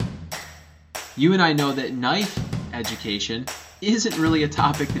You and I know that knife education isn't really a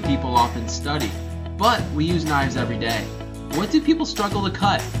topic that people often study, but we use knives every day. What do people struggle to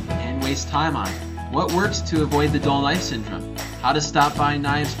cut and waste time on? What works to avoid the dull knife syndrome? How to stop buying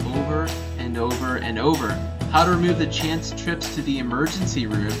knives over and over and over? How to remove the chance trips to the emergency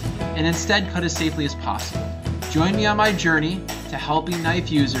room and instead cut as safely as possible? Join me on my journey to helping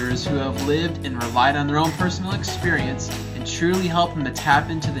knife users who have lived and relied on their own personal experience and truly help them to tap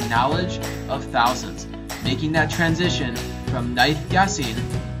into the knowledge of thousands, making that transition from knife guessing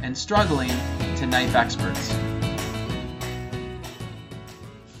and struggling to knife experts.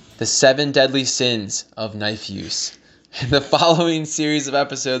 The 7 deadly sins of knife use. In the following series of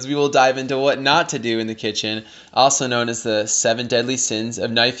episodes, we will dive into what not to do in the kitchen, also known as the 7 deadly sins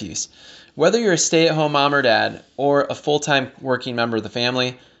of knife use. Whether you're a stay-at-home mom or dad, or a full-time working member of the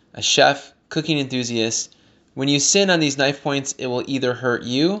family, a chef, cooking enthusiast, when you sin on these knife points, it will either hurt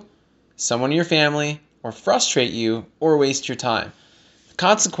you, someone in your family, or frustrate you, or waste your time. The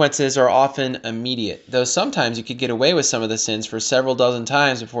consequences are often immediate, though sometimes you could get away with some of the sins for several dozen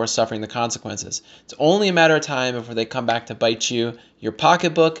times before suffering the consequences. It's only a matter of time before they come back to bite you, your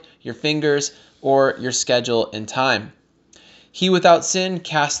pocketbook, your fingers, or your schedule and time. He without sin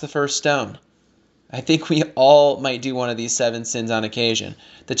cast the first stone. I think we all might do one of these 7 sins on occasion.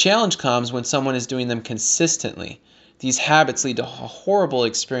 The challenge comes when someone is doing them consistently. These habits lead to a horrible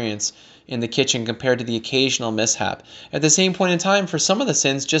experience in the kitchen compared to the occasional mishap. At the same point in time, for some of the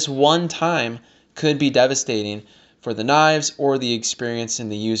sins, just one time could be devastating for the knives or the experience in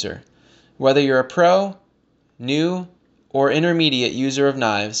the user. Whether you're a pro, new, or intermediate user of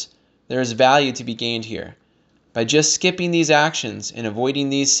knives, there is value to be gained here. By just skipping these actions and avoiding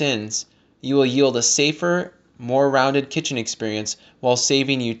these sins, you will yield a safer, more rounded kitchen experience while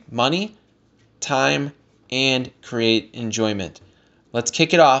saving you money, time, and create enjoyment. Let's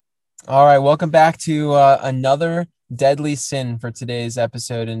kick it off. All right, welcome back to another deadly sin for today's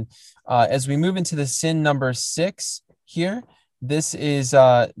episode. And as we move into the sin number 6 here, this is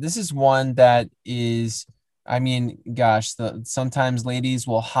one that is, sometimes ladies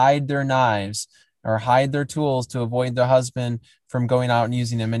will hide their knives or hide their tools to avoid their husband from going out and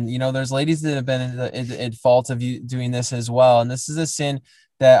using them. And, there's ladies that have been at fault of you doing this as well. And this is a sin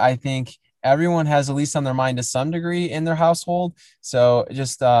that I think everyone has at least on their mind to some degree in their household. So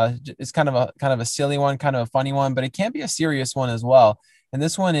just it's kind of a silly one, kind of a funny one, but it can be a serious one as well. And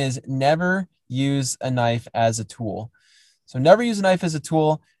this one is never use a knife as a tool. So never use a knife as a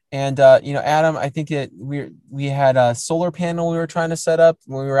tool. And, Adam, I think that we had a solar panel we were trying to set up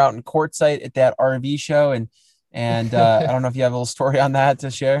when we were out in Quartzsite at that RV show. And I don't know if you have a little story on that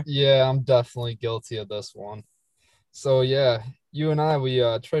to share. Yeah, I'm definitely guilty of this one. So, yeah, you and I, we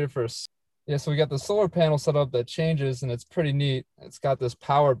traded for so we got the solar panel set up that changes, and it's pretty neat. It's got this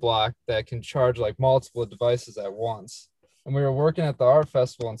power block that can charge like multiple devices at once. And we were working at the art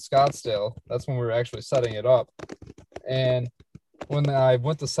festival in Scottsdale. That's when we were actually setting it up. And when I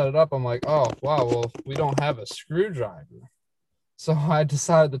went to set it up, I'm like, oh, wow, well, we don't have a screwdriver. So I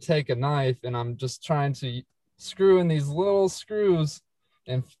decided to take a knife, and I'm just trying to screw in these little screws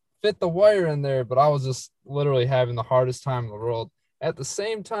and fit the wire in there. But I was just literally having the hardest time in the world. At the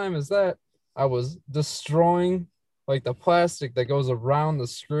same time as that, I was destroying like the plastic that goes around the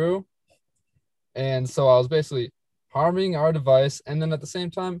screw. And so I was basically harming our device. And then at the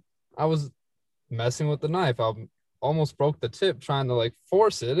same time, I was messing with the knife. I almost broke the tip trying to like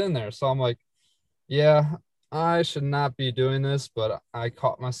force it in there. So I'm like, yeah, I should not be doing this, but I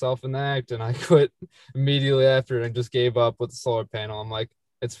caught myself in the act and I quit immediately after and just gave up with the solar panel. I'm like,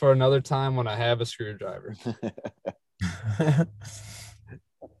 it's for another time when I have a screwdriver.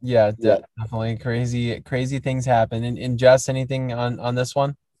 Yeah, definitely crazy things happen. And Jess, anything on this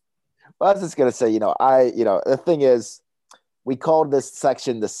one? Well, I was just gonna say, the thing is, we called this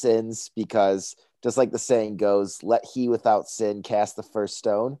section the sins because just like the saying goes, let he without sin cast the first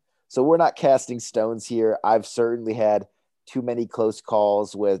stone. So we're not casting stones here. I've certainly had too many close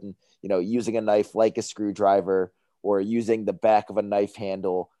calls with, using a knife like a screwdriver or using the back of a knife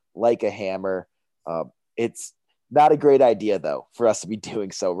handle like a hammer. It's not a great idea, though, for us to be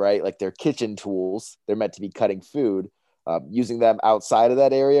doing so, right? Like they're kitchen tools. They're meant to be cutting food. Using them outside of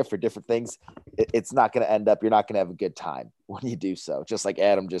that area for different things, it's not going to end up, you're not going to have a good time when you do so, just like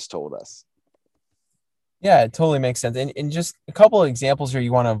Adam just told us. Yeah, it totally makes sense. And just a couple of examples here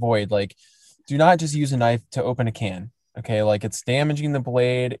you want to avoid, like do not just use a knife to open a can. Okay, like it's damaging the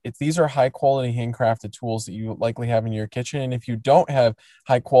blade. These are high quality handcrafted tools that you likely have in your kitchen. And if you don't have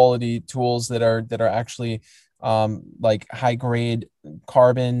high quality tools that are actually like high grade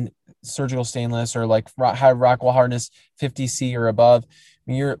carbon surgical stainless or like high Rockwell hardness 50C or above,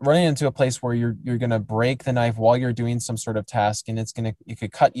 you're running into a place where you're going to break the knife while you're doing some sort of task, and it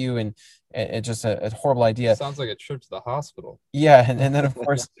could cut you, and it's just a horrible idea. Sounds like a trip to the hospital. Yeah. And then of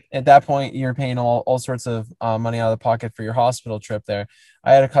course, at that point, you're paying all sorts of money out of the pocket for your hospital trip there.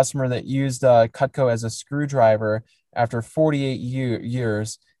 I had a customer that used Cutco as a screwdriver after 48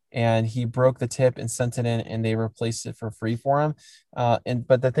 years, and he broke the tip and sent it in, and they replaced it for free for him.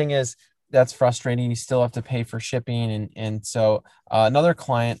 But the thing is, that's frustrating. You still have to pay for shipping. And so another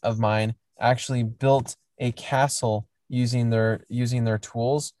client of mine actually built a castle using their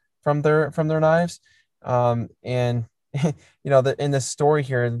tools from their knives. And in this story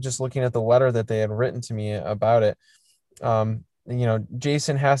here, just looking at the letter that they had written to me about it,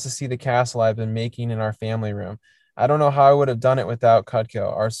 Jason has to see the castle I've been making in our family room. I don't know how I would have done it without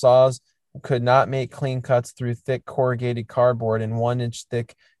Cutco. Our saws could not make clean cuts through thick corrugated cardboard and 1-inch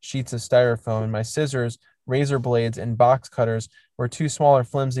thick sheets of styrofoam. And my scissors, razor blades, and box cutters were too small or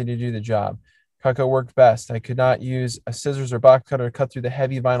flimsy to do the job. Cutco worked best. I could not use a scissors or box cutter to cut through the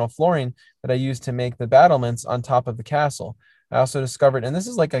heavy vinyl flooring that I used to make the battlements on top of the castle. I also discovered, and this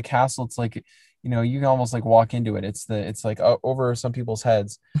is like a castle, it's like, you can almost like walk into it. It's like over some people's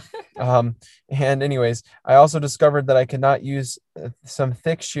heads. And anyways, I also discovered that I could not use some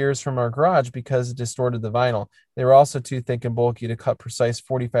thick shears from our garage because it distorted the vinyl. They were also too thick and bulky to cut precise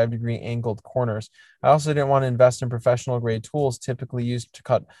 45-degree angled corners. I also didn't want to invest in professional grade tools typically used to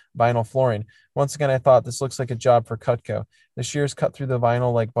cut vinyl flooring. Once again, I thought this looks like a job for Cutco. The shears cut through the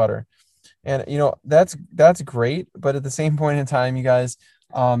vinyl like butter. And that's great, but at the same point in time, you guys,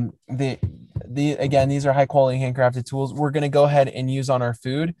 again, these are high quality handcrafted tools we're going to go ahead and use on our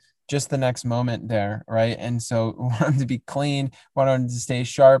food just the next moment there, right? And so we want them to be clean, we want them to stay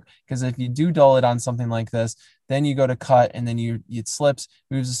sharp, because if you do dull it on something like this, then you go to cut and then it slips,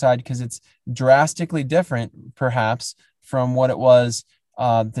 moves aside, because it's drastically different perhaps from what it was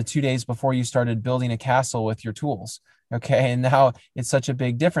the 2 days before you started building a castle with your tools. Okay. And now it's such a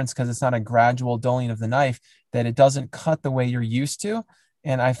big difference because it's not a gradual dulling of the knife, that it doesn't cut the way you're used to.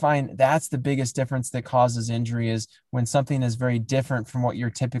 And I find that's the biggest difference that causes injury, is when something is very different from what you're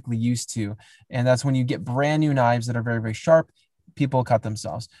typically used to. And that's when you get brand new knives that are very, very sharp, people cut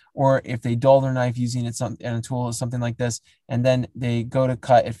themselves. Or if they dull their knife using it in a tool or something like this, and then they go to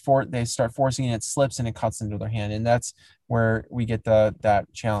cut it, they start forcing it, slips and it cuts into their hand. And that's where we get that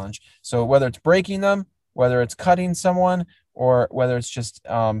challenge. So whether it's breaking them, whether it's cutting someone, or whether it's just,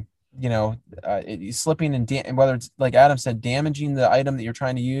 slipping and whether it's, like Adam said, damaging the item that you're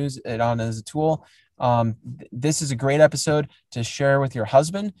trying to use it on as a tool. This is a great episode to share with your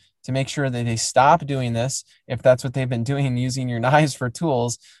husband to make sure that they stop doing this, if that's what they've been doing, using your knives for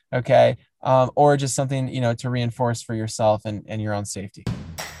tools. Okay. Or just something, to reinforce for yourself and your own safety.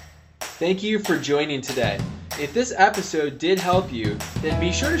 Thank you for joining today. If this episode did help you, then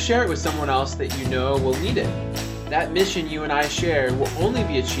be sure to share it with someone else that you know will need it. That mission you and I share will only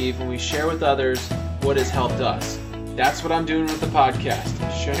be achieved when we share with others what has helped us. That's what I'm doing with the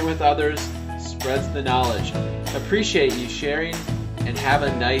podcast. Sharing with others spreads the knowledge. Appreciate you sharing, and have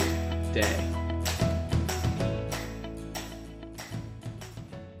a nice day.